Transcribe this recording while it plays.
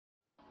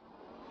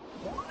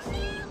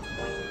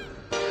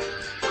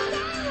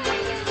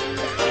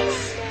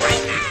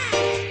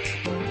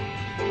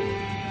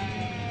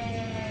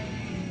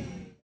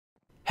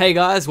Hey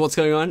guys, what's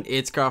going on?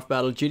 It's Craft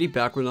Battle Duty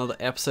back with another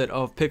episode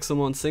of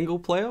Pixelmon single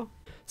player.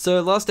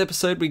 So last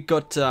episode we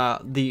got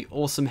the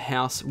awesome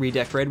house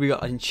redecorated. We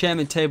got an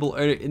enchantment table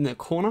over in the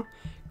corner.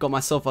 Got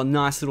myself a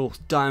nice little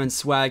diamond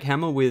swag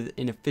hammer with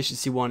an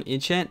efficiency 1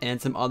 enchant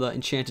and some other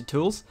enchanted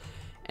tools.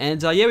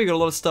 And yeah, we got a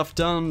lot of stuff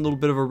done, a little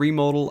bit of a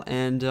remodel,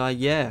 and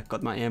yeah,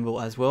 got my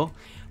anvil as well.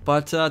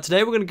 But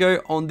today we're going to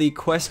go on the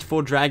quest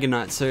for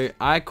Dragonite. So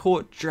I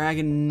caught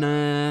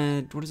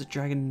Dragonite, what is it,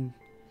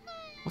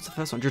 what's the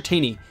first one?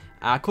 Dratini.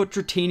 I caught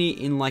Dratini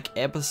in like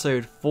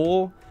episode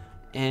 4,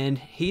 and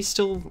he's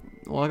still,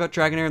 well, I got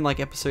Dragonair in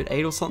like episode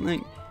 8 or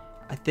something,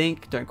 I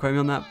think. Don't quote me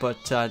on that, but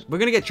we're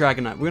going to get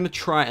Dragonite. We're going to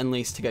try at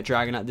least to get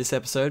Dragonite this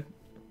episode.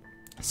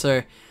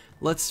 So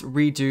let's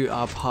redo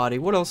our party.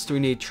 What else do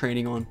we need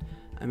training on?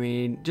 I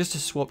mean, just to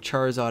swap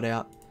Charizard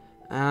out.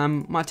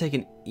 Might take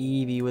an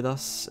Eevee with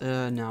us.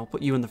 No, I'll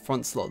put you in the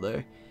front slot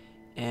though.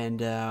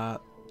 And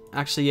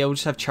actually, yeah, we'll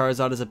just have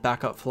Charizard as a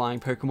backup flying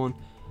Pokemon.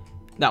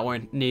 That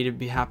won't need to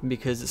be happen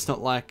because it's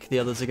not like the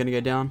others are going to go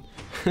down.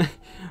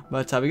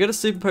 But we got a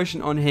super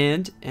potion on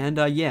hand, and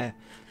yeah.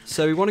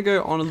 So we want to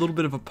go on a little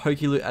bit of a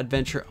Pokeloot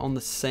adventure on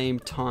the same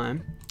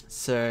time.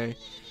 So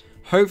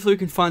hopefully we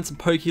can find some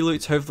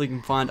Pokeloots. Hopefully we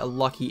can find a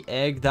lucky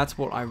egg. That's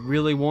what I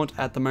really want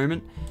at the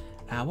moment.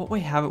 What way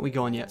haven't we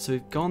gone yet? So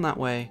we've gone that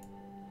way.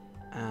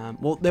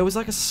 Well, there was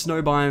like a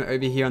snow biome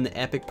over here on the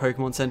Epic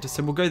Pokemon Center,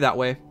 so we'll go that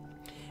way.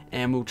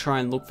 And we'll try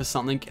and look for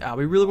something.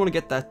 We really want to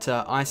get that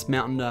Ice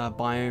Mountain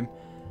biome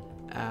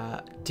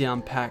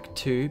down pack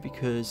too,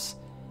 because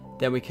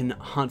then we can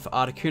hunt for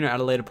Articuno at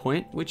a later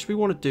point, which we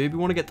want to do. We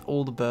want to get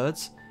all the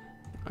birds.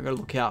 I gotta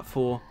look out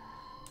for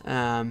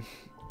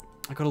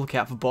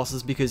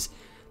bosses, because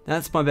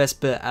that's my best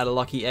bet at a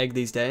lucky egg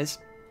these days.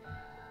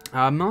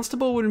 Master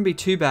Ball wouldn't be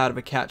too bad of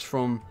a catch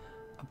from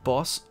a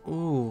boss.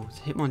 Ooh, it's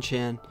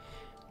Hitmonchan.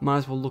 Might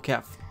as well look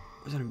out for,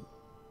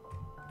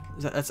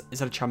 is that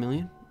a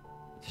Charmeleon?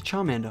 It's a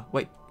Charmander.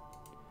 Wait.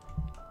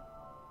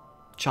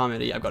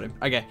 Charmander, yeah, I got him.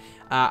 Okay.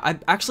 I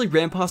actually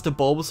ran past a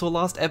Bulbasaur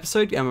last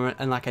episode,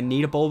 and like I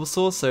need a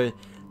Bulbasaur, so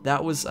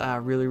that was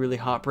really, really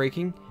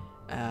heartbreaking.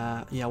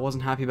 Yeah, I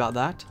wasn't happy about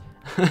that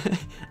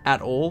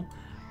at all.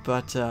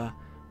 But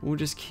we'll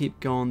just keep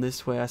going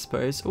this way, I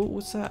suppose. Oh,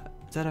 what's that?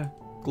 Is that a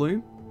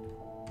Gloom?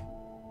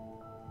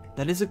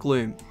 That is a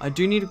Gloom. I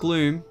do need a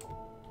Gloom.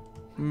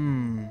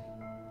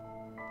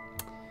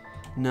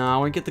 No, I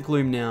won't get the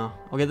Gloom now.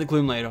 I'll get the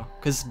Gloom later.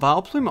 Because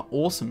Vileplume are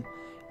awesome.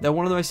 They're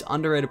one of the most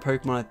underrated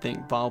Pokemon, I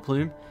think,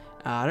 Vileplume.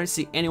 I don't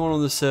see anyone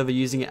on the server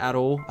using it at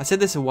all. I said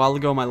this a while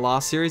ago in my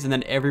last series, and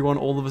then everyone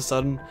all of a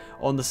sudden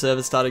on the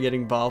server started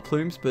getting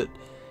Vileplumes. But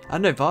I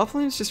don't know,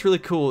 Vileplume's just really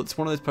cool. It's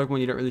one of those Pokemon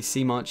you don't really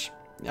see much.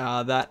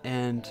 That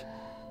and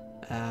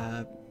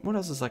what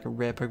else is like a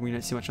rare Pokemon you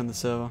don't see much on the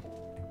server?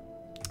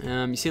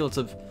 You see lots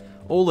of,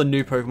 all the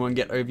new Pokemon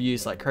get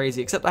overused like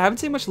crazy, except I haven't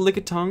seen much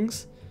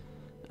Lickitungs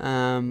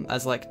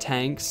as like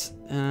tanks.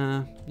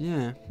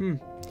 Yeah,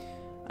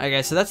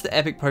 Okay, so that's the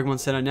Epic Pokemon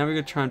Center. Now we're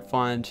gonna try and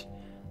find,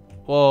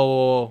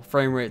 whoa,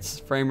 frame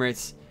rates.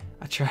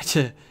 I tried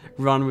to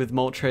run with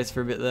Moltres for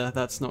a bit there.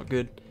 That's not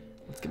good.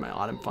 Let's get my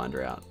item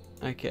finder out.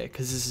 Okay,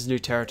 because this is new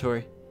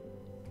territory.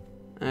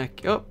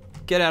 Okay, oh,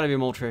 get out of here,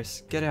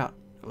 Moltres. Get out.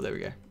 Oh, there we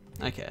go.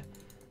 Okay,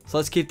 so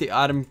let's keep the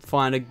item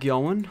finder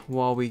going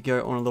while we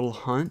go on a little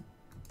hunt.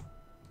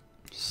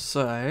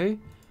 So,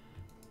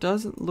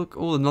 doesn't look,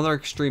 oh, another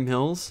Extreme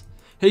Hills.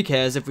 Who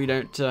cares if we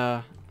don't,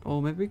 oh,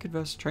 maybe we could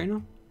verse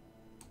trainer?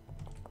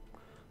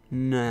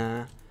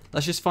 Nah.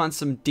 Let's just find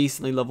some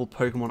decently leveled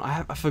Pokemon.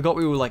 I forgot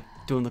we were like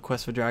doing the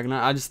quest for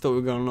Dragonite. I just thought we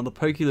were going on another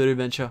Pokeloot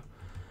adventure.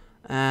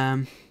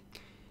 Come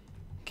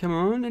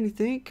on,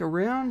 anything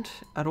around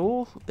at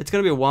all? It's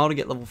gonna be a while to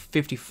get level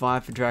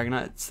 55 for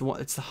Dragonite.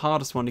 It's the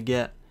hardest one to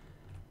get.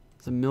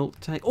 It's a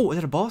milk tank. Oh, is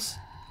that a boss?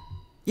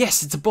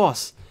 Yes, it's a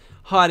boss.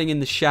 Hiding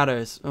in the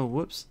shadows. Oh,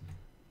 whoops.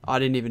 I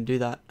didn't even do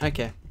that.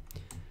 Okay.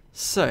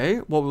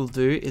 So, what we'll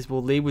do is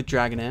we'll lead with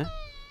Dragonair,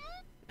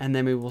 and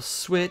then we will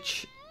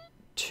switch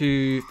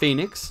to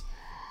Phoenix.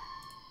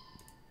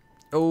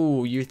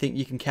 Oh, you think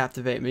you can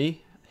captivate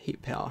me?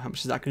 Heat power, how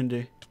much is that going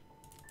to do?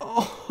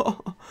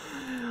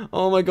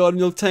 Oh my god,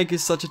 Milk Tank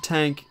is such a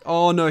tank.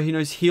 Oh no, he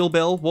knows Heal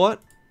Bell.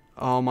 What?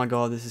 Oh my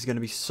god, this is going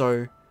to be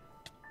so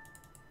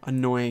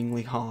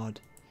annoyingly hard.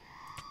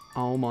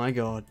 Oh my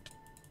god.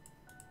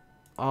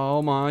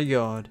 Oh my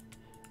god.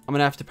 I'm going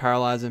to have to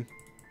paralyze him.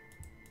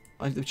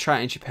 I'll try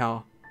Ancient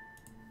Power.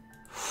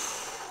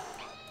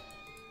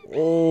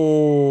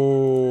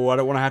 Oh, I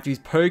don't want to have to use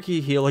Poke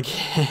Heal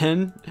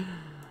again.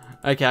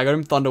 Okay, I got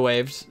him Thunder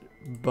Waved,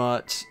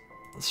 but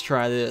let's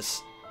try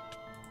this.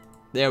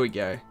 There we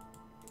go.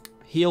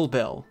 Heal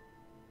Bell.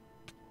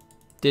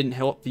 Didn't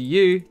help for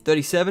you.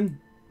 37.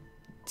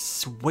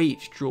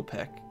 Sweet. Drill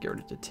Peck. Get rid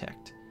of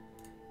Detect.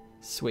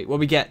 Sweet. What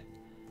we get?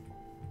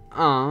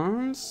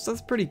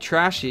 That's pretty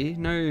trashy.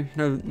 No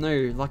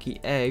lucky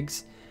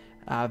eggs.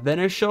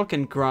 Venoshock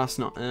and Grass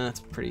Knot.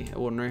 That's pretty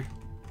ordinary.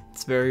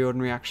 It's very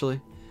ordinary,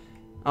 actually.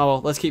 Oh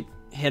well, let's keep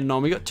heading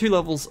on. We got 2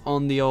 levels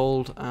on the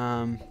old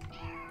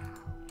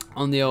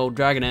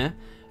Dragonair,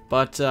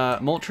 But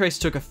Moltres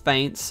took a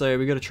feint, so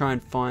we got to try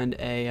and find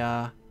a...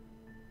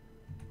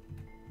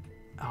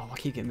 oh, I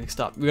keep getting mixed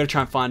up. We got to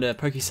try and find a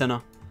Poke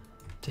Center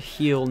to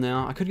heal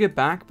now. I could go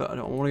back, but I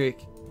don't want to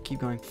keep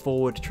going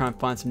forward to try and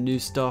find some new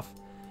stuff.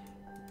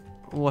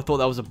 Oh, I thought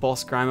that was a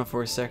boss Grimer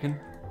for a second.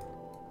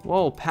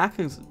 Whoa,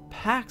 packs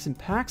and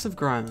packs of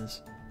Grimers.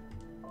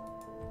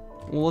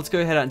 Well, let's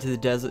go head out into the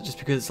desert just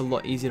because it's a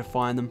lot easier to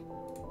find them.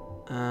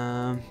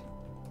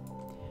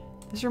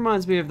 This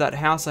reminds me of that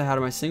house I had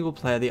in my single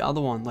player, the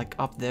other one, like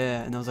up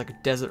there, and there was like a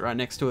desert right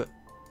next to it.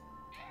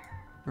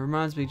 It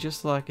reminds me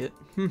just like it.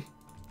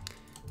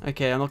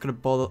 Okay, I'm not gonna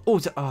bother. Oh,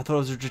 I thought it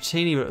was a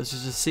Dratini, but it was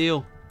just a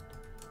seal.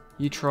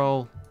 You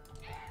troll.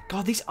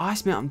 God, these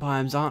ice mountain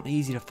biomes aren't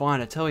easy to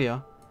find, I tell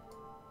ya.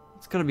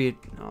 It's gonna be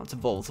oh, it's a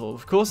Voltorb.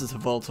 Of course it's a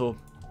Voltorb.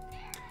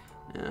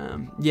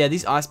 Yeah,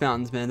 these ice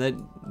mountains, man,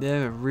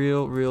 they're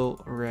real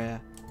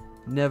rare.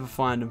 Never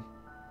find them.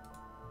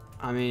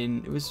 I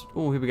mean, it was...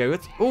 Oh, here we go.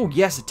 Oh,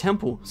 yes, a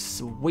temple.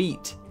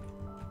 Sweet.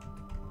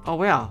 Oh,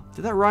 wow.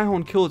 Did that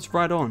Rhyhorn kill its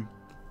right on?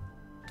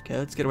 Okay,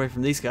 let's get away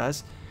from these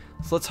guys.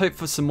 So let's hope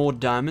for some more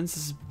diamonds.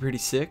 This is pretty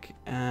sick.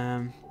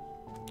 Get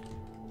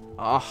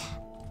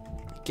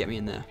me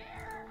in there.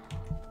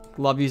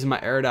 Love using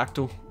my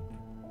Aerodactyl.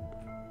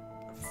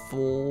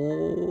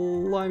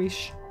 Fly me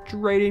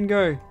straight in,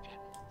 go.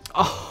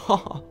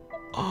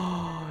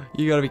 Oh,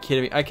 you gotta be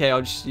kidding me. Okay,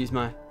 I'll just use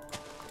my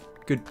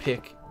good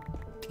pick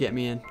to get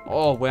me in.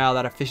 Oh, wow,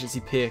 that efficiency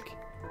pick.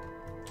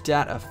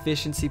 That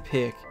efficiency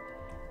pick.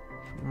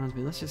 Reminds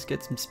me, let's just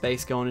get some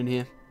space going in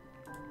here.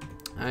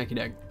 Okie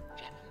doke.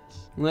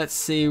 Let's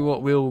see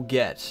what we'll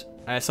get.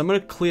 Alright, so I'm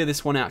going to clear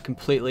this one out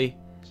completely.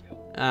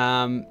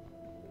 Oh,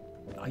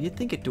 you'd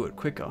think it'd do it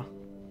quicker.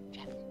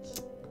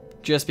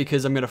 Just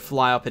because I'm going to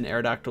fly up in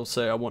Aerodactyl,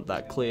 so I want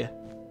that clear.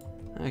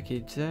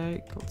 Okie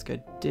doke. Let's go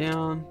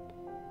down.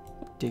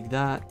 Dig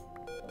that.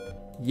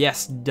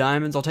 Yes,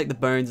 diamonds. I'll take the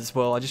bones as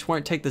well. I just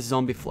won't take the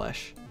zombie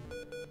flesh.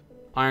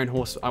 Iron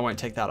horse. I won't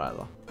take that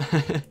either.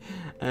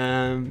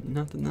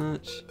 Nothing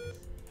much.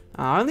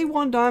 Only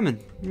one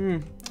diamond.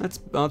 That's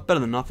better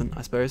than nothing,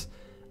 I suppose.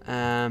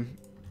 I'm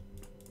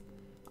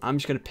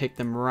just gonna pick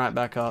them right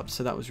back up.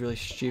 So that was really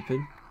stupid.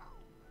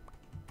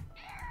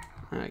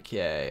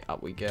 Okay,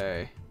 up we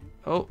go.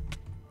 Oh.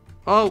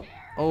 I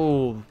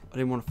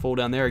didn't want to fall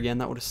down there again.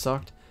 That would have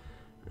sucked.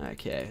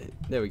 Okay,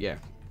 there we go.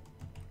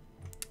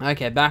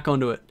 Okay, back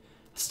onto it.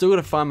 Still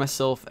gotta find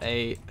myself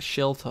a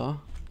shelter. Oh,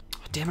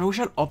 damn it, I wish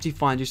I had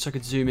Optifine just so I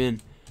could zoom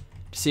in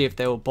to see if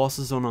they were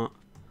bosses or not.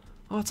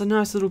 Oh, it's a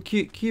nice little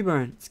cute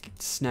Cubone.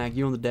 Let's snag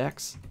you on the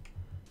decks.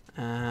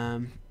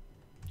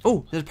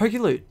 Oh, there's a Poke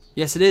Loot.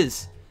 Yes, it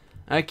is.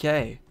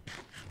 Okay.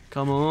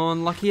 Come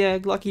on, lucky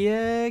egg, lucky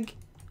egg.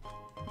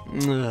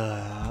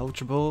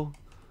 Ultra Ball.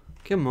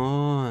 Come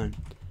on.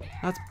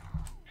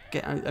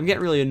 I'm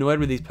getting really annoyed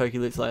with these Poke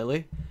Loots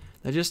lately.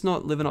 They're just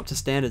not living up to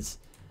standards.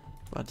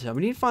 But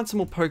we need to find some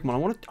more Pokemon. I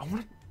want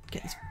to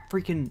get this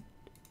freaking...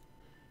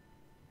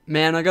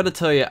 Man, I gotta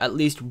tell you, at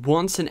least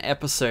once an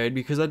episode,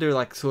 because I do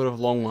like sort of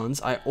long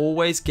ones, I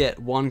always get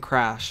one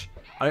crash.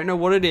 I don't know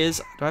what it is.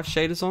 Do I have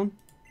shaders on?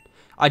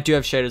 I do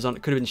have shaders on.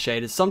 It could have been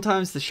shaders.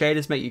 Sometimes the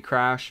shaders make you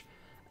crash,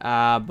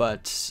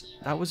 but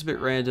that was a bit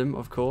random,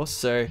 of course,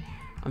 so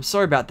I'm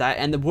sorry about that.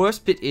 And the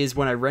worst bit is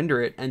when I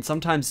render it, and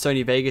sometimes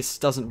Sony Vegas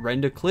doesn't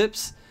render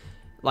clips.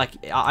 Like,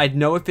 I'd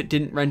know if it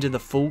didn't render the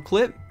full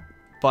clip,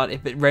 but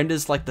if it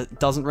renders like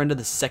doesn't render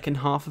the second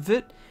half of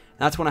it,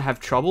 that's when I have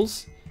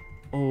troubles.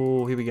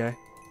 Oh, here we go.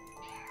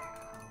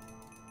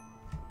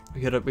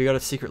 We got a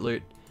secret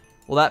loot.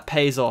 Well, that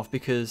pays off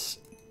because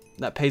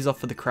that pays off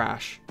for the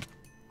crash.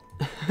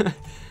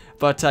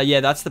 But yeah,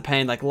 that's the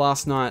pain. Like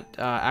last night,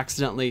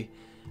 accidentally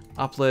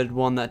uploaded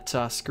one that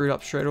screwed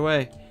up straight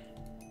away.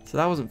 So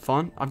that wasn't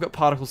fun. I've got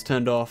particles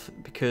turned off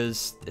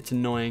because it's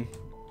annoying.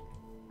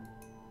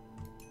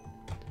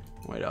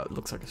 Wait, it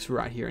looks like it's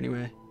right here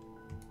anyway.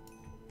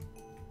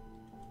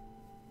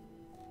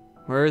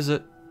 Where is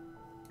it?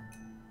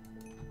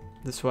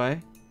 This way?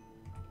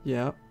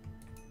 Yeah.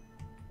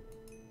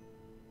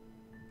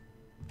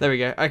 There we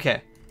go.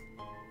 Okay.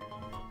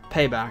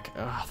 Payback.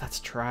 Oh, that's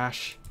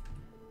trash.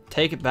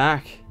 Take it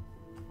back.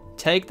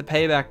 Take the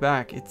payback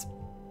back. It's...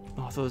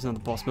 Oh, I thought it was another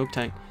boss. Milk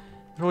Tank.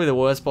 Probably the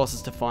worst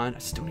bosses to find. I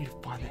still need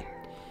to find it.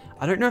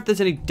 I don't know if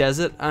there's any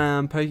desert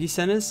Poke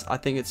Centers. I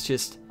think it's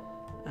just...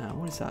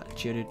 what is that?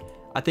 Geodude.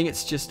 I think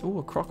it's just... Oh,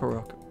 a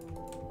Crocorock.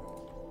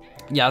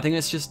 Yeah, I think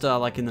it's just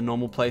like in the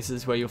normal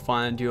places where you'll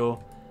find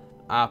your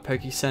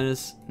Poke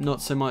Centers.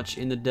 Not so much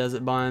in the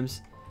desert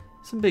biomes.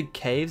 Some big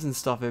caves and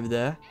stuff over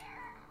there.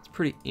 It's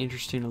pretty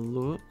interesting to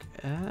look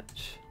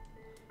at.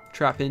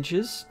 Trap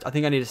inches. I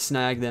think I need to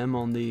snag them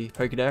on the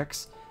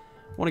Pokedex.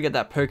 I want to get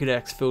that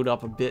Pokedex filled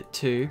up a bit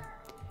too.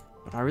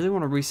 But I really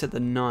want to reset the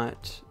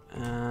night.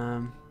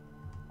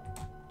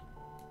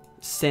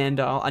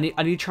 Sandile. I need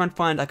to try and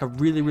find like a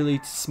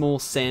really small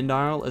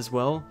Sandile as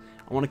well.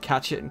 I want to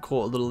catch it and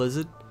call it a little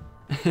lizard.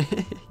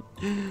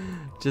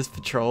 Just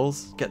for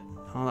trolls.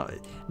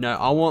 No,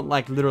 I want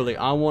like literally,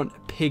 I want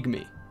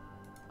Pygmy.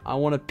 I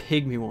want a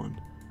Pygmy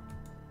one.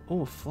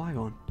 Oh, a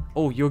Flygon.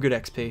 Oh, you're good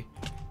XP.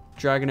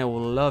 Dragonite will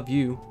love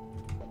you.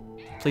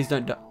 Please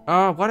don't die.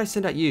 Oh, why'd I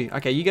send out you?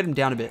 Okay, you get him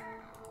down a bit.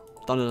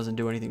 Thunder doesn't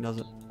do anything, does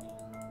it?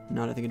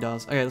 No, I don't think it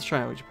does. Okay, let's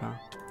try Agent Power.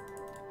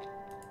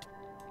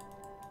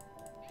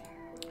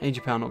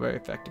 Agent Power not very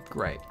effective.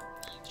 Great.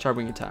 Let's try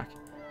Wing Attack.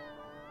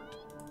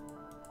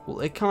 Well,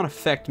 it can't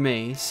affect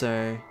me,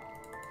 so...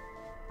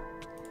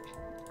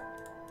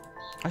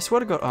 I swear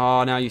to God...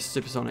 Oh, now I use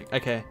Supersonic.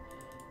 Okay.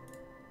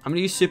 I'm going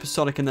to use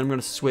Supersonic and then I'm going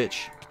to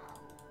switch.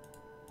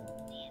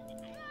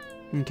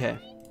 Okay.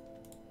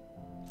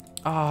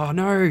 Oh,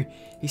 no!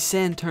 He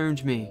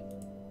sand-toned me.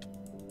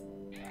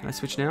 Can I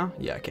switch now?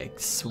 Yeah, okay.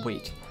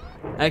 Sweet.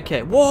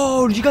 Okay.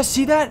 Whoa! Did you guys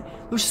see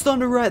that? There's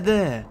thunder right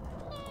there.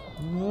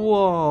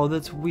 Whoa,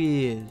 that's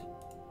weird.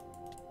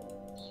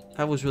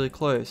 That was really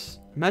close.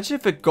 Imagine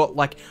if it got,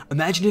 like...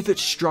 Imagine if it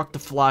struck the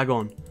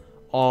Flagon.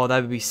 Oh,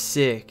 that would be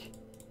sick.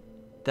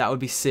 That would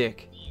be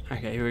sick.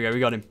 Okay, here we go. We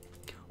got him.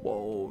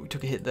 Whoa, we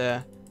took a hit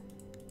there.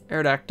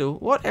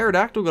 Aerodactyl. What?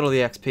 Aerodactyl got all the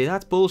XP?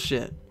 That's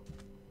bullshit.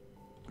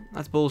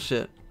 That's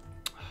bullshit.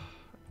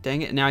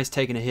 Dang it, now he's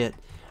taking a hit.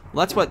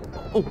 Well, that's what...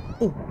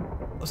 Oh,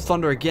 it's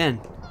thunder again.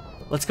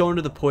 Let's go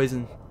into the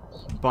poison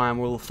biome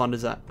where all the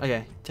thunder's at.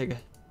 Okay, take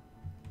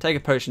a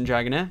potion,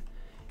 Dragonair.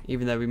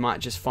 Even though we might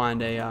just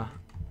find a...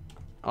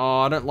 Oh,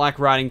 I don't like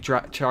riding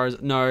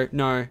Charizard. No,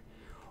 no.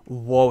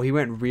 Whoa, he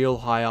went real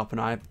high up and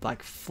I,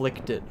 like,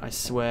 flicked it. I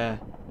swear.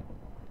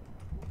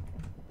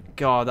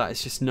 God, that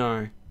is just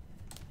no.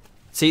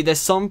 See, there's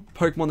some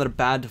Pokemon that are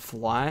bad to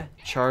fly.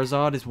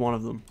 Charizard is one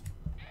of them.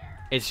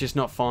 It's just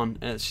not fun,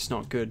 and it's just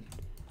not good.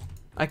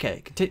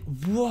 Okay, continue.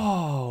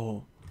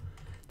 Whoa!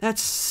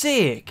 That's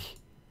sick!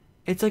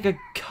 It's like a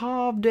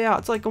carved out,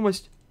 it's like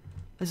almost,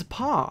 there's a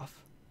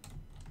path.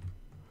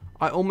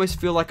 I almost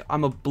feel like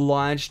I'm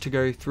obliged to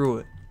go through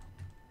it.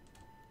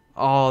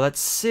 Oh, that's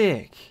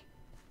sick.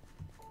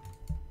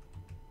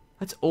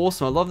 That's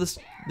awesome. I love this,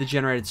 the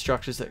generated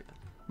structures that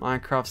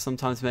Minecraft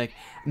sometimes make.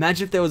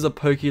 Imagine if there was a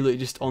Pokeloot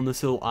just on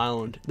this little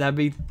island. That'd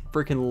be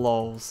freaking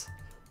lols.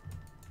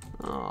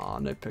 Oh,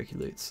 no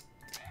Pokeloots.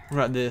 What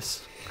about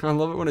this? I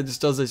love it when it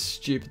just does those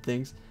stupid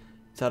things.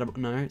 Is that a...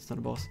 No, it's not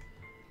a boss.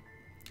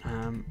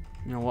 You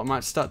know what? I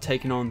might start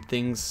taking on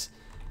things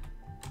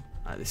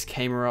like this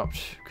Camerupt,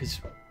 because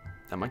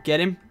that might get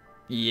him.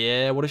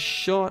 Yeah, what a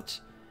shot.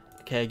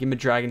 Okay, give him a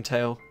Dragon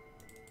Tail.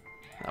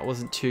 That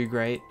wasn't too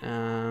great.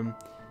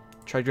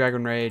 Try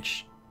Dragon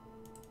Rage.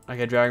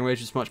 Okay, Dragon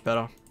Rage is much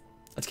better.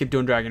 Let's keep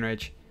doing Dragon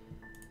Rage.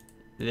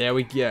 There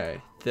we go.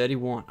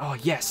 31. Oh,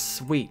 yes.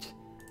 Sweet.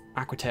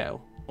 Aqua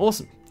Tail.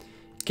 Awesome.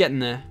 Getting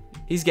there.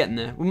 He's getting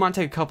there. We might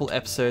take a couple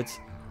episodes.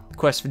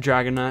 Quest for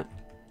Dragonite.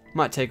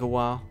 Might take a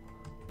while.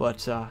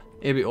 But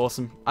it'd be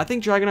awesome. I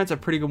think Dragonite's a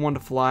pretty good one to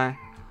fly.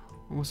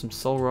 Oh, some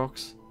Soul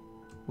Rocks.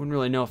 Wouldn't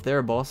really know if they're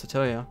a boss, I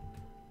tell ya.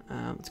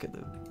 Let's get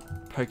the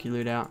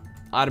Pokeloot out.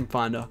 Item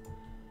Finder.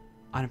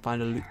 Item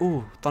Finder.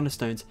 Ooh,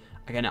 Thunderstones.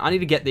 Okay, now I need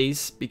to get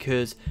these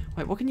because...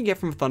 Wait, what can you get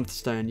from a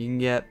Thunderstone? You can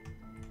get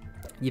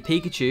your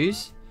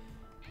Pikachus.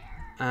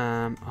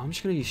 I'm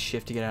just going to use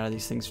Shift to get out of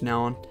these things from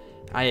now on.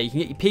 Yeah, you can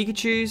get your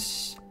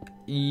Pikachus.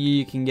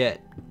 You can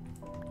get...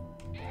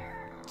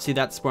 See,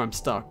 that's where I'm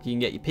stuck. You can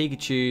get your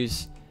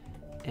Pikachus.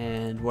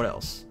 And what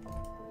else?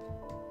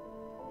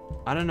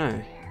 I don't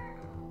know.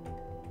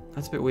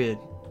 That's a bit weird.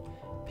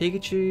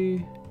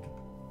 Pikachu...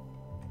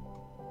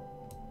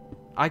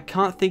 I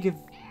can't think of...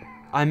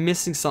 I'm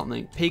missing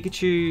something.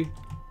 Pikachu...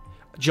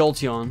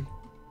 Jolteon.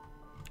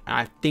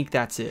 I think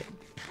that's it.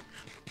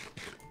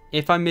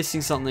 If I'm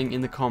missing something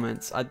in the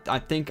comments, I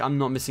think I'm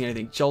not missing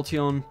anything.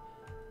 Jolteon.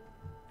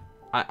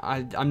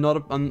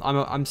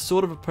 I'm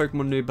sort of a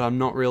Pokemon noob, but I'm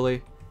not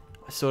really.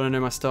 I sort of know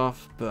my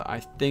stuff, but I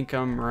think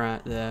I'm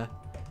right there.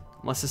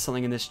 Unless there's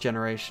something in this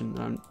generation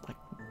that I'm like,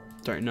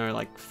 don't know,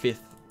 like 5th,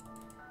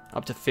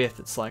 up to 5th.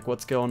 It's like,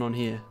 what's going on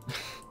here?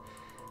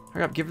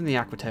 Hurry up, give him the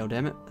Aqua Tail,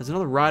 damn it. There's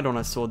another Rhydon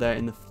I saw there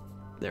in the.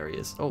 There he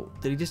is. Oh,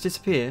 did he just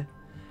disappear?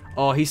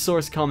 Oh, he saw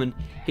us coming.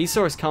 He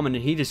saw us coming,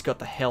 and he just got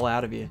the hell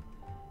out of here.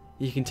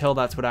 You can tell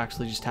that's what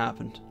actually just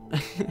happened.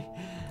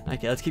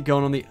 Okay, let's keep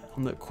going on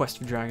the quest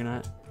for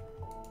Dragonite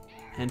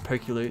and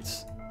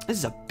Pokeloots. This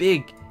is a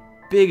big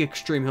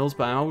extreme hills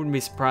biome. I wouldn't be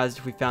surprised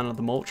if we found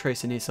another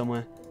Moltres in here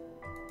somewhere.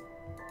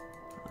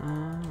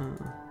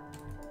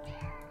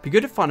 Be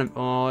good to find him.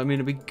 Oh, I mean,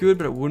 it'd be good,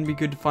 but it wouldn't be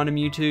good to find a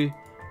Mewtwo.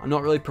 I'm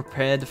not really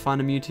prepared to find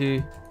a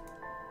Mewtwo.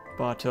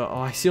 But oh,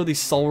 I see all these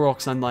Soul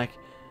Rocks. And I'm like,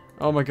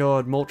 oh my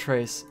god,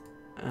 Moltres.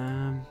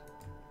 Oh,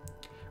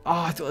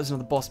 I thought there was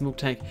another boss Milk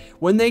Tank.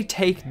 When they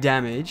take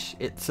damage,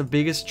 it's the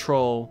biggest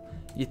troll.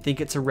 You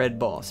think it's a red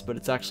boss, but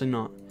it's actually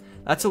not.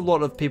 That's a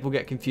lot of people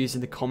get confused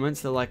in the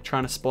comments. They're like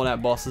trying to spot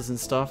out bosses and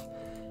stuff.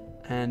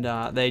 And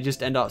they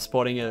just end up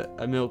spotting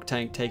a Milk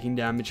Tank taking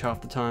damage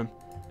half the time.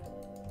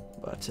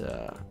 But,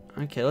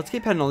 okay, let's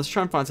keep heading on. Let's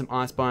try and find some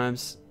ice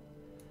biomes.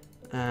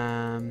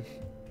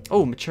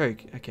 Oh,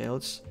 Machoke. Okay,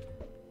 let's...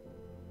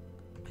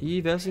 Are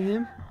you versing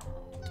him?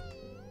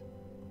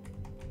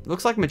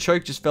 Looks like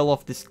Machoke just fell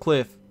off this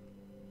cliff.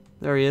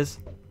 There he is.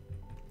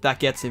 That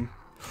gets him.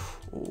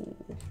 Ooh.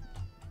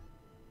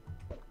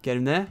 Get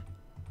him there.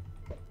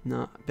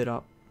 No, a bit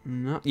up.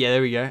 No. Yeah,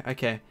 there we go.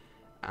 Okay.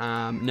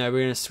 No, we're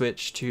going to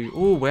switch to...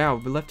 Oh, wow.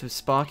 We're left with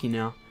Sparky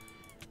now.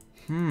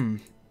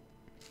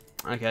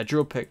 Okay,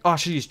 drill peck. Oh, I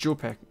should use drill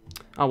peck.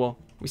 Oh, well.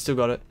 We still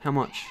got it. How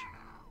much?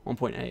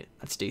 1.8.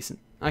 That's decent.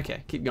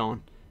 Okay, keep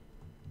going.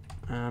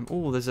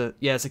 Oh, there's a...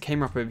 Yeah, there's a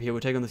Camerupt over here.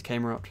 We'll take on this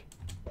Camerupt.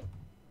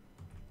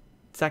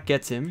 That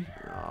gets him.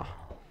 Oh.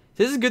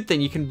 This is a good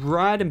thing. You can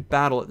ride and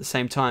battle at the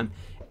same time.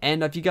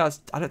 And if you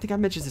guys... I don't think I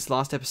mentioned this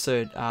last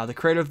episode. The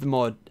creator of the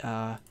mod,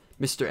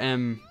 Mr.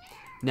 M...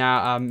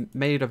 Now,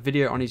 made a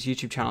video on his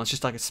YouTube channel. It's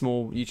just like a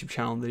small YouTube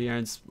channel that he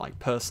owns, like,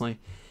 personally.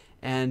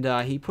 And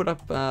he put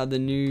up the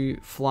new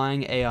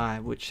flying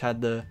AI, which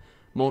had the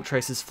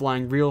Moltres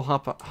flying real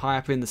high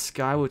up in the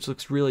sky, which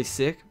looks really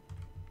sick.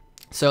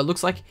 So it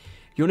looks like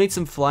you'll need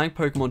some flying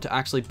Pokemon to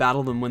actually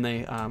battle them when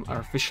they are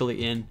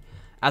officially in.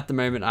 At the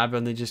moment, I've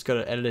only just got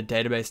to edit a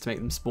database to make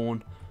them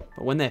spawn.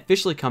 But when they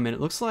officially come in, it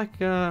looks like it's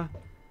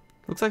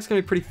going to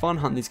be pretty fun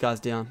hunting these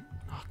guys down.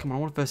 Oh, come on, I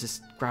want to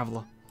versus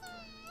Graveler.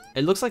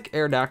 It looks like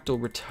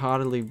Aerodactyl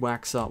retardedly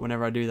whacks up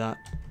whenever I do that.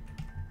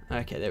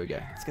 Okay, there we go.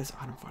 Let's get this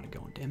item finder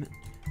going, damn it.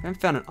 I haven't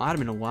found an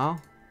item in a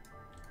while.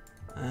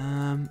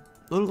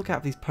 Little look out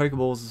for these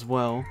Pokeballs as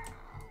well.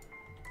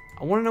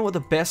 I want to know what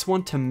the best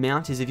one to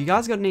mount is. If you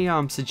guys got any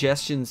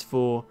suggestions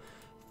for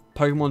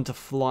Pokemon to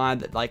fly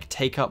that like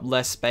take up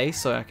less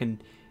space so I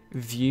can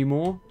view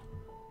more.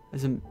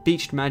 There's a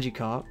beached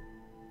Magikarp.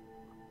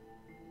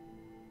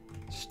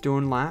 Just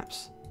doing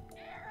laps.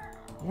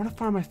 I want to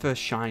find my first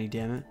shiny,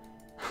 damn it.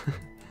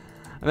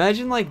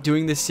 Imagine like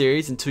doing this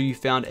series until you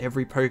found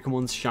every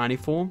Pokemon's shiny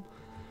form.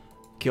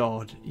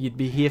 God, you'd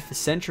be here for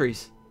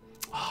centuries.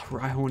 Oh,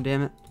 Rhyhorn,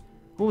 damn it.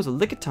 What was a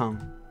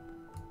Lickitung?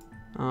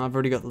 Oh, I've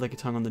already got the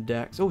Lickitung on the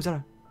decks. Oh, is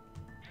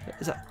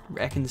that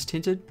Ekans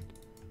tinted?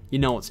 You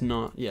know it's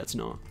not. Yeah, it's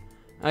not.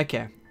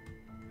 Okay.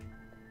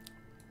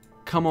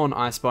 Come on,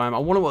 Ice Biome. I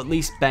want to at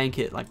least bank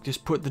it. Like,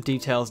 just put the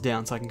details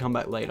down so I can come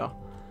back later.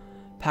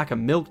 Pack of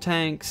milk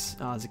tanks.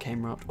 Oh, there's a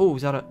Camerupt. Oh,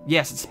 is that a...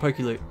 Yes, it's a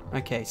Pokeloot.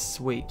 Okay,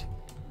 sweet.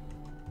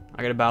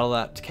 I gotta battle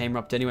that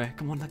Camerupt anyway.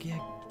 Come on, Lucky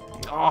Egg.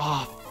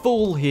 Oh,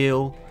 full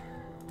heal.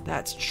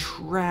 That's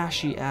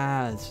trashy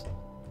as.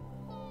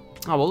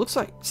 Oh, well, it looks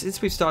like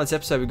since we've started this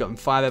episode, we've gotten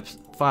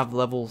five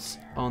levels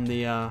on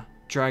the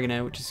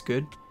Dragonite, which is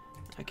good.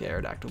 Okay,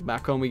 Aerodactyl,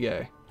 back on we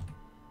go.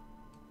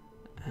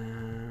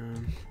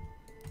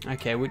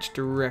 Okay, which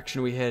direction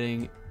are we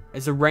heading?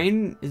 Is the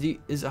rain...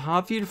 Is it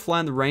hard for you to fly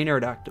in the rain,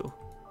 Aerodactyl?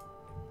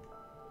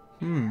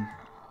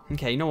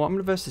 Okay, you know what? I'm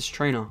gonna verse this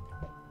trainer.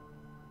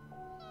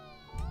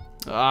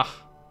 Ah.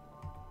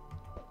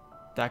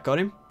 That got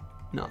him?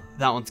 No,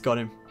 that one's got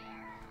him.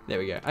 There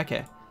we go.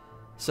 Okay.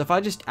 So if I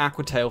just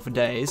Aqua Tail for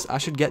days, I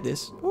should get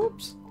this.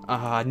 Oops.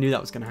 I knew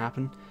that was gonna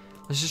happen.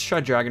 Let's just try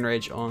Dragon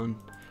Rage on...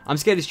 I'm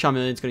scared his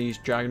Charmeleon's gonna use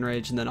Dragon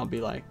Rage and then I'll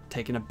be like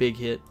taking a big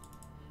hit.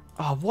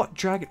 Oh, what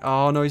Dragon...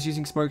 Oh no, he's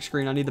using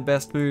Smokescreen. I need the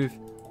best move.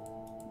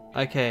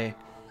 Okay.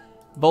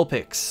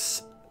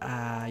 Vulpix.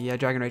 Yeah,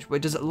 Dragon Rage.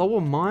 Wait, does it lower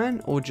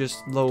mine or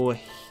just lower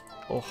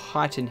or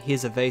heighten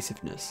his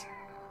evasiveness?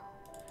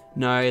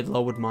 No, it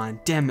lowered mine.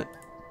 Damn it.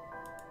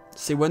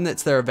 See, when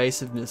it's their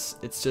evasiveness,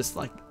 it's just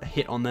like a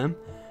hit on them.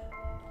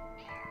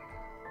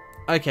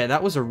 Okay,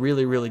 that was a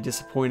really, really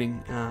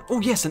disappointing... oh,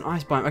 yes, an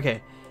Ice Biome.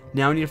 Okay,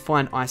 now we need to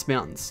find Ice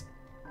Mountains.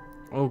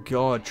 Oh,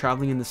 God,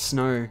 traveling in the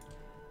snow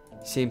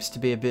seems to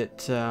be a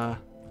bit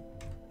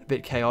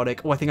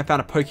chaotic. Oh, I think I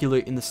found a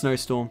Pokeloot in the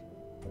snowstorm.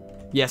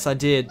 Yes, I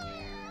did.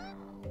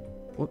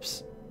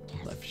 Whoops.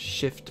 Left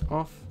shift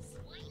off.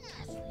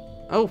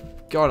 Oh,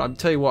 God, I'll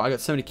tell you what, I got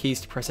so many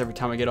keys to press every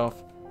time I get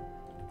off.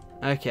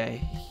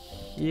 Okay,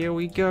 here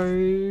we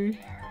go.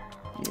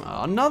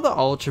 Oh, another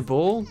Ultra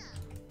Ball.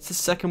 It's the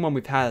second one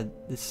we've had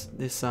this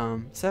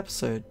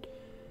episode.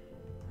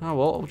 Oh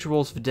well, Ultra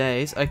Balls for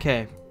days.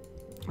 Okay,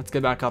 let's go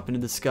back up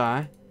into the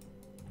sky.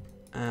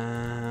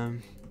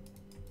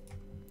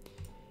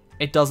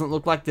 It doesn't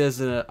look like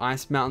there's an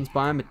Ice Mountains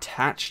biome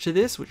attached to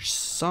this, which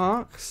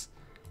sucks.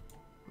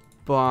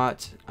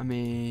 But I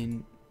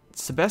mean,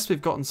 it's the best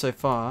we've gotten so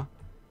far.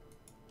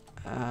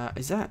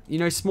 Is that, you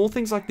know, small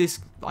things like this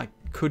like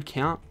could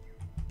count?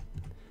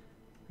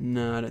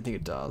 No, I don't think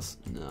it does.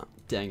 No,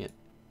 dang it.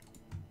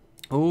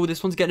 Oh,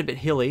 this one's getting a bit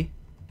hilly.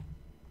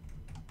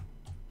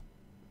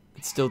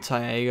 It's still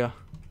Taiga.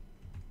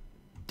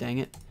 Dang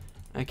it.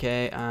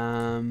 Okay,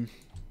 I'm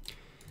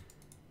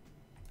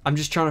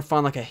just trying to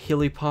find like a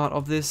hilly part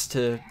of this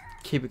to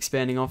keep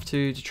expanding off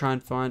to try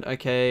and find.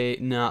 Okay,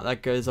 nah,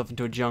 that goes off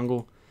into a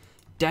jungle.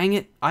 Dang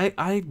it,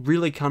 I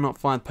really cannot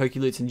find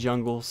Pokeloots in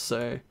jungles,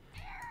 so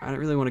I don't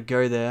really want to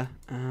go there.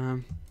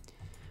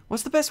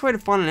 What's the best way to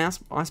find an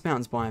Ice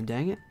Mountains biome,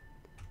 dang it?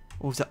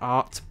 Or was that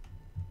art?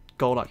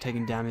 Golduck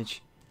taking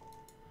damage.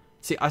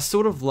 See, I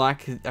sort of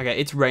like... Okay,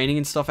 it's raining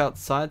and stuff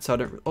outside, so I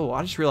don't... Oh,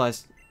 I just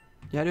realized...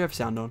 Yeah, I do have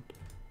sound on.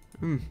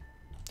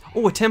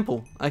 Oh, a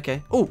temple.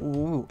 Okay.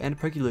 Oh, and a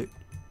Pokeloot.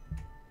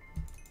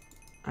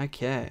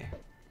 Okay.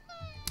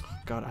 Oh,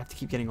 God, I have to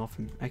keep getting off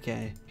him.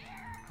 Okay.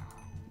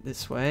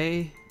 This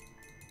way.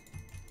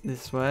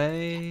 This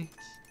way.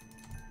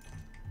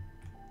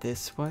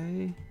 This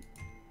way?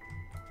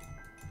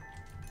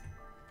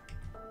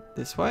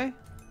 This way?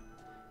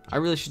 I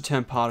really should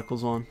turn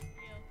particles on.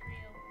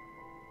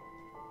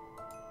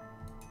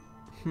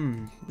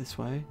 This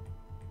way.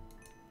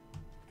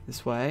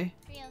 This way.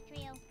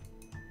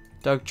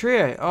 Doug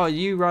Trio. Oh,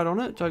 you right on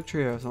it? Doug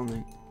Trio or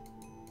something.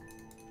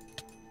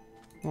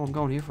 Oh, I'm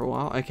going here for a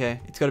while. Okay,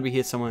 it's got to be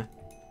here somewhere.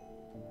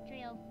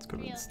 It's got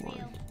to be this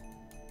line.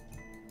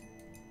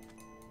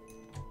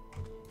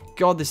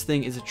 God, this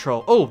thing is a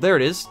troll. Oh, there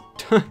it is.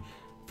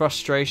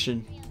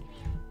 Frustration.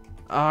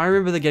 I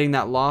remember getting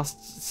that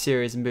last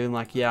series and being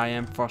like, yeah, I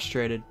am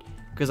frustrated.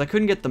 Because I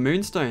couldn't get the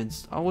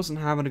moonstones. I wasn't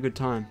having a good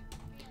time.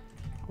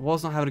 I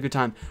was not having a good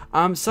time.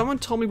 Someone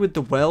told me with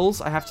the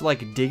wells, I have to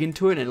like dig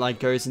into it and it like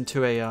goes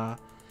into a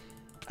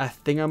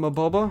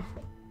thingamabobber.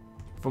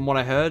 From what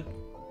I heard.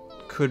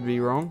 Could be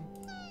wrong.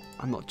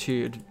 I'm not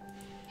too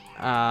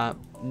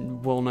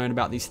well known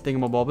about these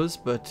thingamabobbers,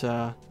 but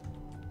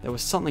there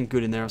was something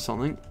good in there or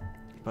something.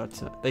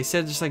 But they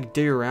said just like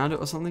dig around it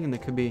or something, and there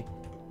could be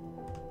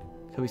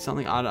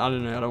something. I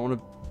don't know. I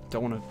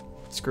don't want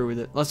to screw with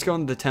it. Let's go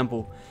into the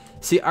temple.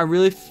 See, I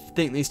really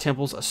think these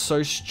temples are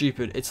so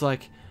stupid. It's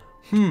like,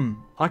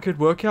 I could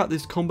work out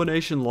this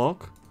combination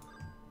lock,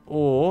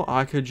 or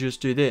I could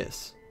just do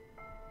this.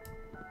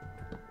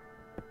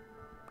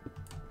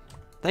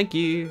 Thank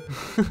you.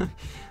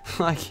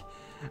 Like,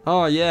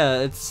 oh yeah,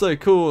 it's so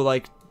cool.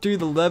 Like, do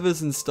the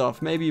levers and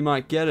stuff. Maybe you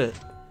might get it.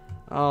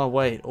 Oh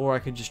wait, or I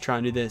could just try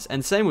and do this.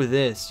 And same with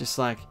this. Just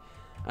like,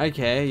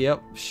 okay,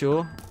 yep,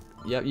 sure.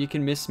 Yep, you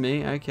can miss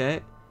me.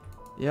 Okay.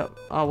 Yep.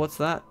 Oh, what's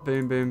that?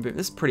 Boom, boom, boom.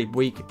 This is a pretty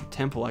weak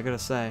temple, I gotta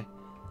say.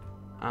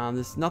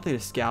 There's nothing to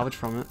salvage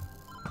from it.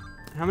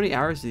 How many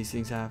arrows do these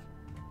things have?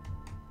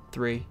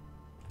 3.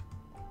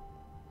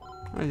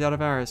 Oh, he's out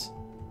of arrows.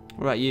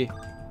 What about you?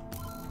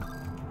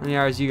 How many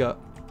arrows you got?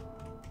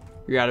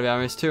 You're out of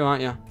arrows too,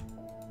 aren't you?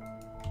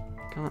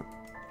 Can't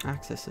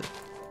access it.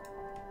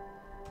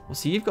 Well,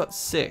 see, you've got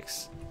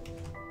 6.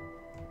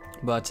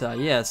 But,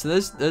 yeah, so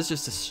there's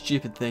just a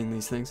stupid thing,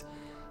 these things.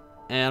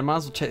 And I might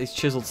as well check this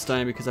chiseled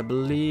stone because I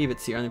believe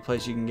it's the only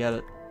place you can get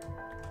it.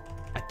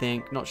 I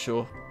think, not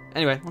sure.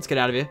 Anyway, let's get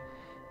out of here.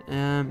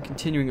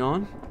 Continuing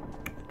on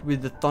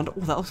with the thunder.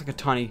 Oh, that looks like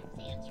a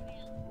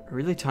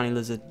really tiny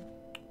lizard.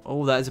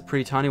 Oh, that is a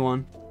pretty tiny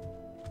one.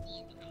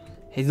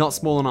 He's not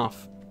small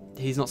enough.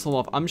 He's not small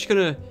enough. I'm just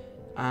gonna,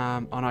 oh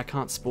no, I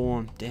can't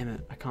spawn. Damn it,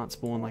 I can't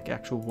spawn like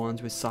actual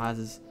ones with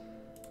sizes.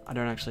 I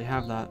don't actually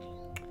have that.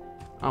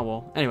 Oh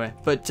well. Anyway,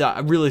 but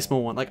a really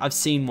small one. Like I've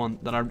seen one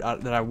that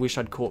I wish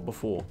I'd caught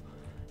before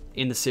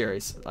in the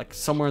series. Like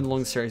somewhere in the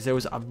long series, there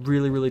was a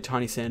really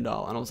tiny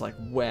sandile, and I was like,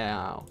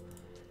 wow.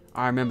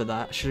 I remember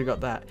that. I should have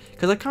got that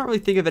because I can't really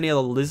think of any other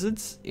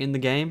lizards in the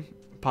game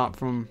apart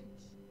from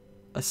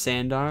a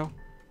Sandile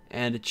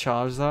and a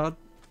Charizard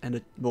and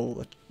a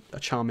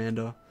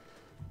Charmander,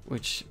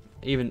 which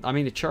even, I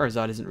mean, a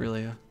Charizard isn't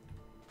really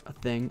a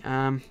thing.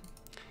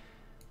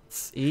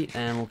 Let's eat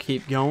and we'll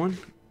keep going.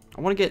 I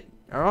want to get,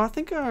 oh, I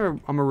think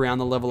I'm around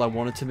the level I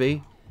want it to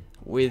be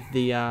with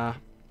the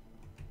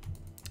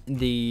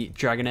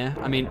Dragonair.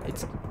 I mean,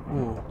 it's,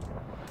 ooh.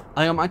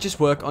 I might just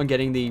work on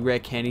getting the rare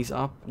candies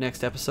up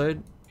next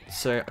episode.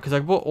 So, because I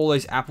bought all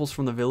those apples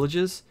from the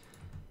villagers.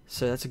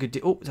 So that's a good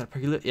deal. Oh, is that a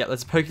Pokeloot? Yeah,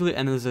 that's a Pokeloot,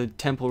 and there's a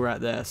temple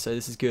right there. So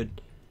this is good.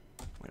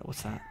 Wait,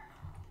 what's that?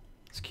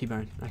 It's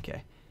Keybone.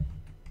 Okay.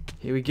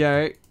 Here we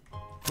go.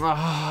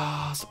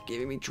 Ah, stop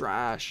giving me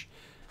trash.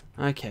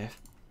 Okay.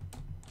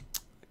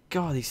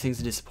 God, these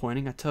things are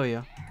disappointing, I tell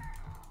you.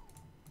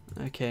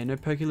 Okay, no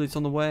Pokeloots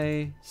on the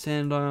way.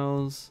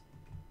 Sandiles.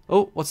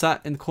 Oh, what's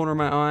that in the corner of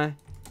my eye?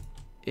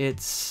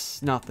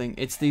 It's nothing.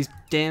 It's these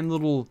damn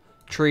little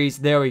trees.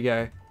 There we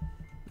go.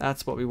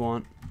 That's what we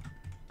want.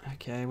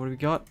 Okay, what do we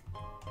got?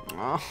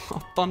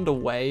 Oh, Thunder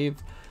Wave.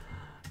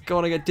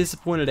 God, I get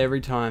disappointed every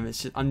time.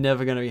 It's just, I'm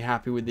never going to be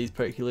happy with these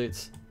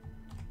Pokeloots.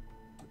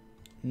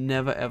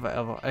 Never, ever,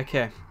 ever.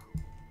 Okay.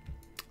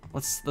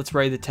 Let's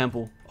raid the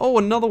temple. Oh,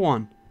 another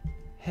one.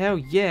 Hell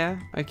yeah.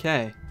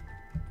 Okay.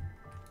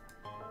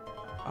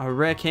 A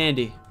rare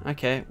candy.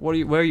 Okay.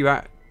 Where are you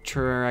at,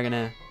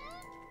 Dragonair?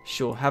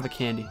 Sure, have a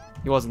candy.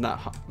 He wasn't that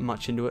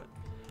much into it.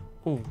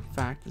 Oh, in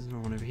fact, there's no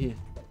one over here.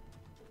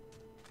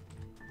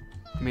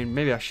 I mean,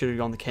 maybe I should have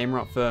gone the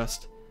camera up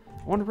first.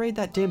 I want to raid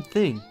that damn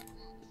thing.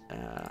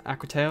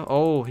 Aquatail.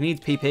 Oh, he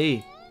needs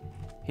PP.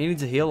 He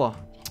needs a healer.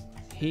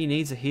 He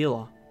needs a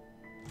healer.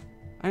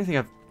 I don't think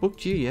I've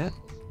booked you yet.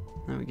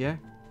 There we go.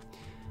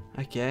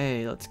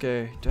 Okay, let's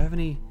go. Do I have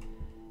any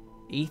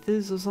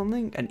ethers or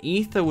something? An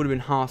ether would have been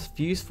half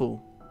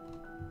useful.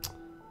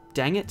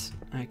 Dang it.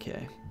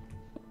 Okay.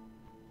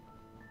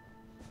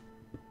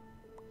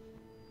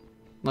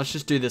 Let's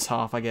just do this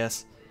half, I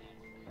guess.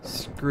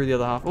 Screw the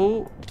other half.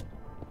 Oh.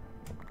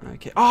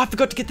 Okay. Oh, I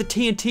forgot to get the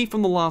TNT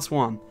from the last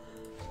one.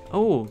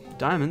 Oh,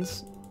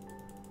 diamonds.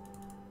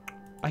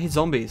 I hear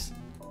zombies.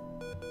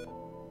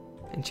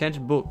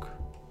 Enchanted book.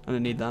 I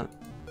don't need that.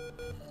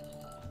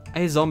 I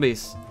hear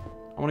zombies.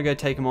 I want to go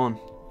take them on.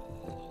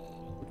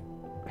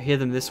 I hear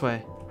them this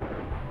way.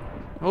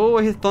 Oh,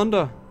 I hear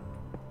thunder.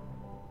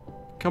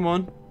 Come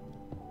on.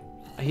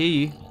 I hear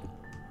you.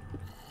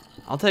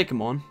 I'll take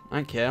him on. I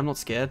don't care. I'm not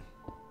scared.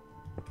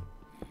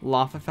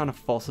 Laugh. I found a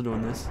fossil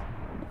doing this.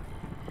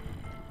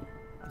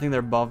 I think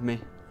they're above me.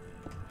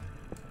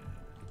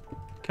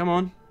 Come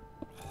on.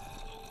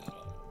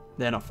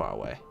 They're not far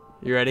away.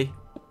 You ready?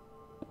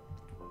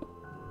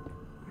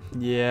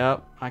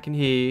 Yep. I can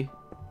hear you.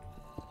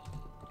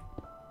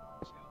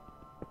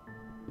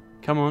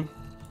 Come on.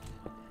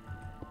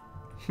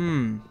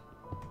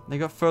 They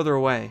got further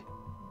away.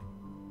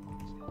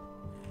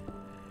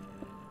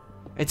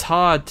 It's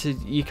hard to...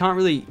 You can't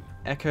really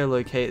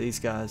echolocate these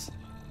guys.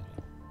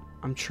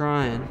 I'm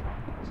trying.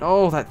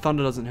 Oh, that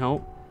thunder doesn't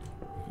help.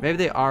 Maybe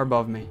they are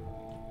above me.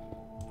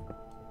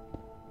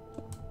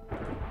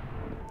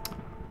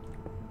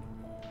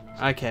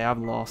 Okay,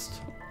 I'm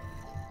lost.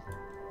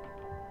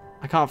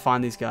 I can't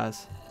find these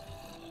guys.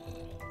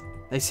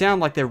 They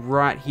sound like they're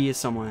right here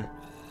somewhere.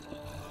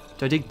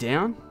 Do I dig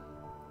down?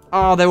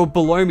 Oh, they were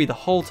below me the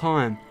whole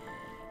time.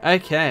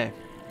 Okay.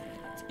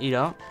 Let's eat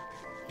up.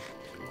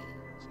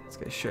 Let's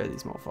go show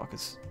these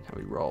motherfuckers how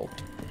we roll.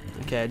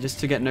 Okay,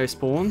 just to get no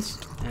spawns.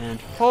 And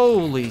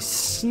holy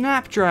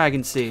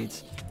snapdragon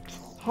seeds.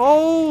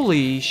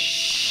 Holy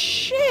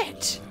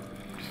shit.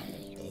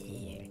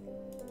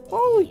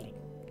 Holy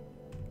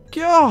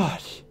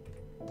God.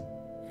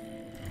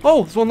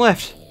 Oh, there's one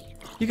left.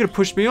 You could have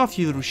pushed me off,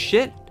 you little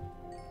shit.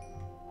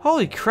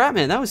 Holy crap,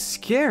 man. That was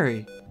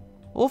scary.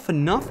 All for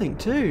nothing,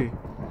 too.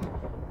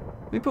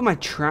 Let me put my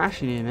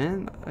trash in here,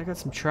 man. I got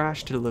some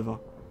trash to deliver.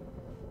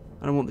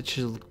 I don't want the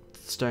chisel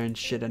stone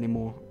shit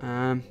anymore.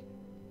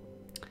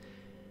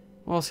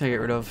 What else can I get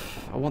rid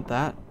of? I want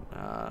that.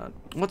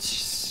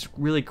 What's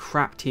really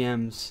crap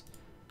TMs?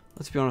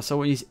 Let's be honest, I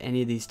won't use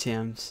any of these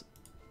TMs.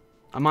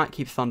 I might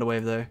keep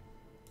Thunderwave, though.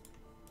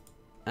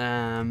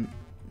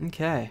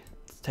 Okay.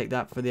 Let's take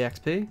that for the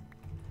XP.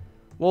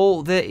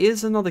 Well, there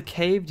is another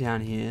cave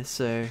down here,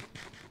 so...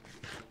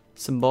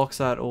 Some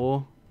bauxite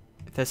ore.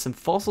 If there's some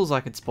fossils I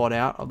could spot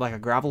out, of like a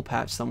gravel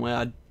patch somewhere,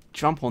 I'd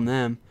jump on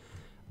them.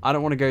 I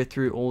don't want to go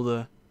through all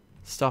the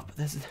stuff, but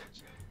there's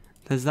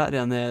that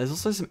down there. There's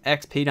also some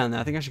XP down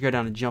there. I think I should go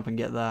down and jump and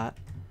get that.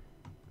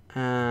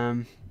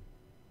 That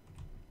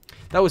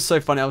was so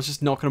funny. I was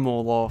just knocking them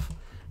all off.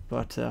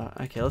 But,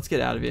 okay, let's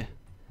get out of here.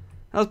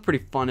 That was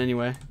pretty fun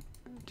anyway.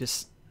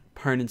 Just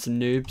poning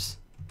some noobs.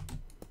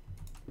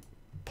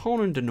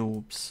 Poning the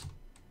noobs.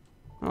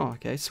 Oh,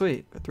 okay,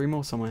 sweet. Got 3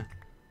 more somewhere.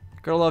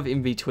 Gotta love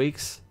MV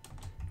tweaks.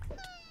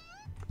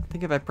 I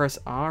think if I press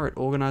R, it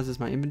organizes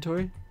my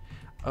inventory.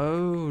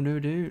 Oh, no,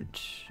 don't.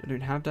 I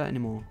don't have that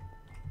anymore.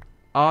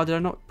 Oh, did I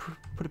not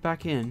put it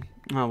back in?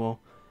 Oh, well.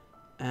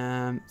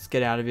 Let's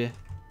get out of here.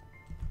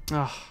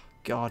 Oh,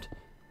 God.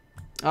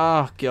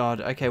 Oh,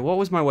 God. Okay, what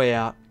was my way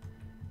out?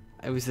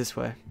 It was this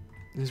way.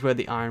 This is where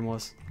the iron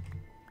was.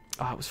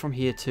 Oh, it was from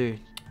here, too.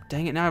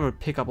 Dang it, now I'm gonna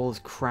pick up all this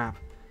crap.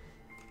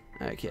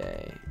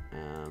 Okay.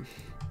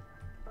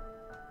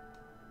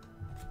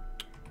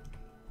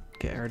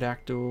 Get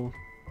Aerodactyl.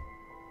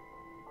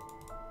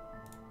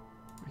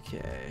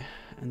 Okay,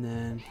 and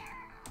then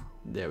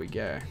there we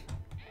go.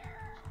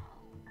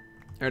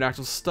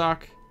 Aerodactyl's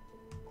stuck.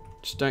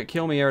 Just don't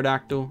kill me,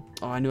 Aerodactyl.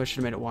 Oh, I knew I should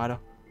have made it wider.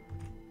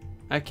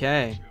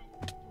 Okay.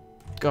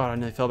 God, I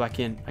nearly fell back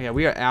in. Okay,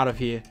 we are out of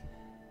here.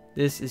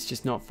 This is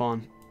just not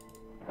fun.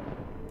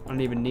 I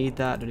don't even need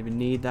that. Don't even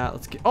need that.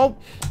 Let's get... Oh!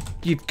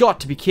 You've got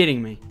to be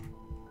kidding me.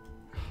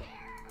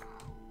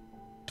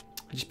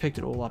 I just picked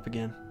it all up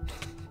again.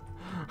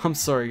 I'm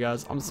sorry,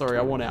 guys. I'm sorry.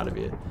 I want out of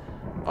here.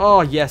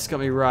 Oh, yes. Got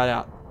me right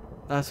out.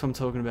 That's what I'm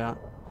talking about.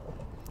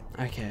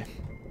 Okay.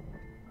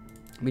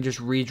 Let me just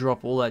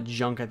re-drop all that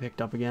junk I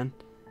picked up again.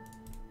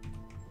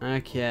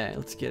 Okay.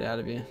 Let's get out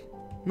of here.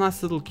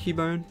 Nice little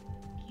Cubone.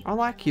 I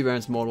like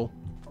Cubone's model.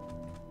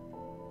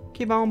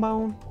 Cubone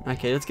bone.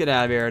 Okay, let's get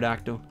out of here,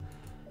 Aerodactyl.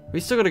 We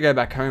still got to go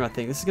back home, I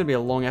think. This is going to be a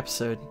long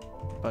episode.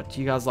 But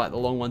you guys like the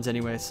long ones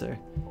anyway, so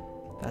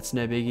that's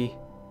no biggie.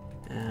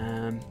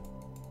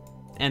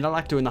 And I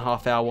like doing the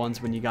half-hour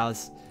ones when you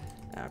guys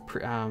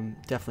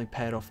definitely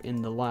pay it off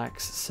in the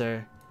likes.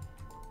 So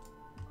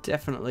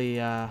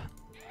definitely.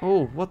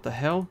 Oh, what the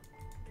hell?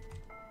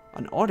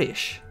 An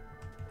Oddish.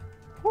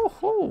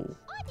 Oh,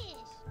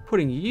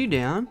 putting you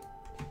down.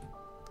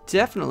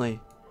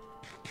 Definitely.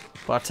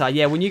 But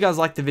yeah, when you guys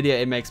like the video,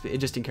 it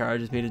just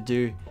encourages me to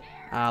do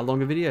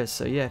longer videos.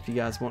 So yeah, if you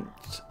guys want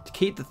to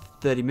keep the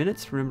 30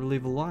 minutes, remember to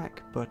leave a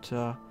like. But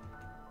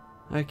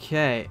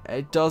okay,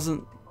 it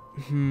doesn't.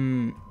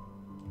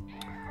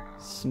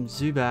 Some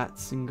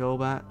Zubats and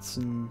Golbats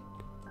and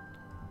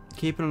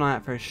keeping an eye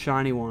out for a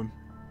shiny one.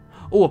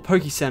 Oh, a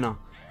Poke Center.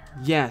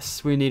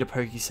 Yes, we need a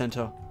Poke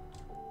Center.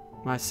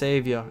 My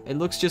savior. It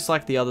looks just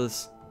like the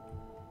others.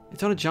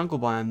 It's on a jungle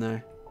biome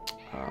though.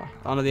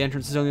 Oh no, the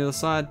entrance is on the other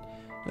side.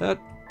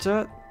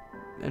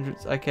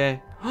 Entrance.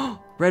 Okay.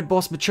 Red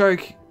Boss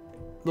Machoke.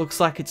 Looks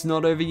like it's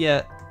not over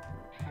yet.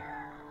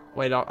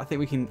 Wait, I think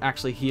we can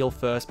actually heal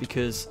first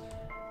because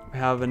we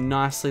have a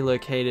nicely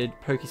located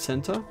Poke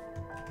Center.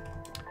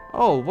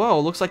 Oh, wow,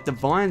 looks like the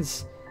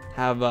vines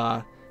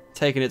have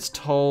taken its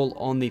toll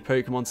on the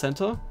Pokemon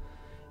Center.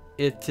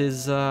 it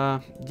is,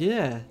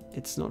 yeah,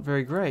 it's not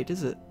very great,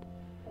 is it?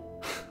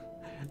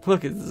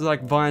 Look, it's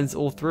like vines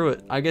all through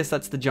it. I guess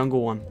that's the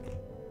jungle one.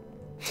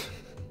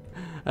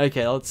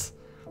 Okay, let's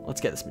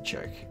get this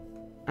Machoke.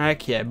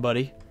 Okay,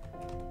 buddy.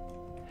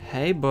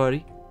 Hey,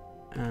 buddy.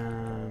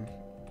 I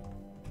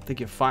think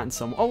you're fighting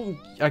someone.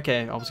 Oh,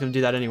 okay, I was gonna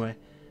do that anyway.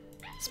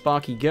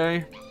 Sparky,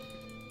 go.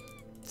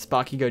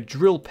 Sparky, go.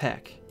 Drill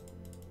Peck.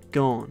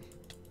 Gone.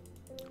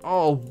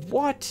 Oh,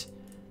 what?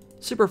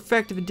 Super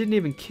effective and didn't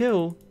even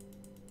kill.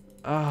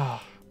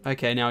 Ah,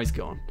 okay, now he's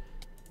gone.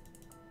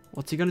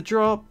 What's he gonna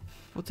drop?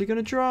 What's he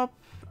gonna drop?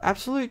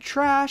 Absolute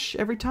trash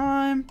every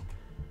time.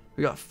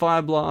 We got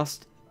Fire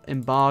Blast,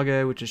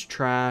 Embargo, which is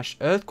trash.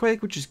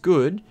 Earthquake, which is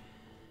good.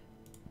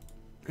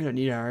 We don't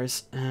need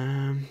arrows.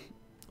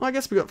 Well, I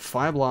guess we got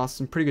Fire Blast,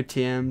 some pretty good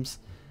TMs.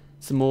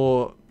 Some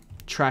more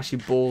trashy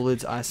ball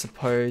lids, I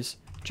suppose.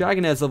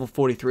 Dragonite's level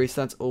 43,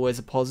 so that's always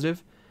a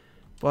positive.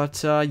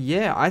 But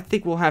yeah, I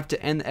think we'll have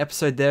to end the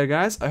episode there,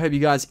 guys. I hope you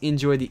guys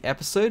enjoyed the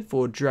episode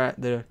for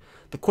the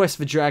quest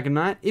for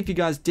Dragonite. If you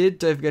guys did,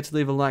 don't forget to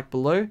leave a like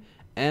below.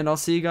 And I'll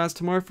see you guys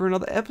tomorrow for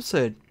another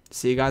episode.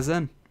 See you guys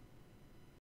then.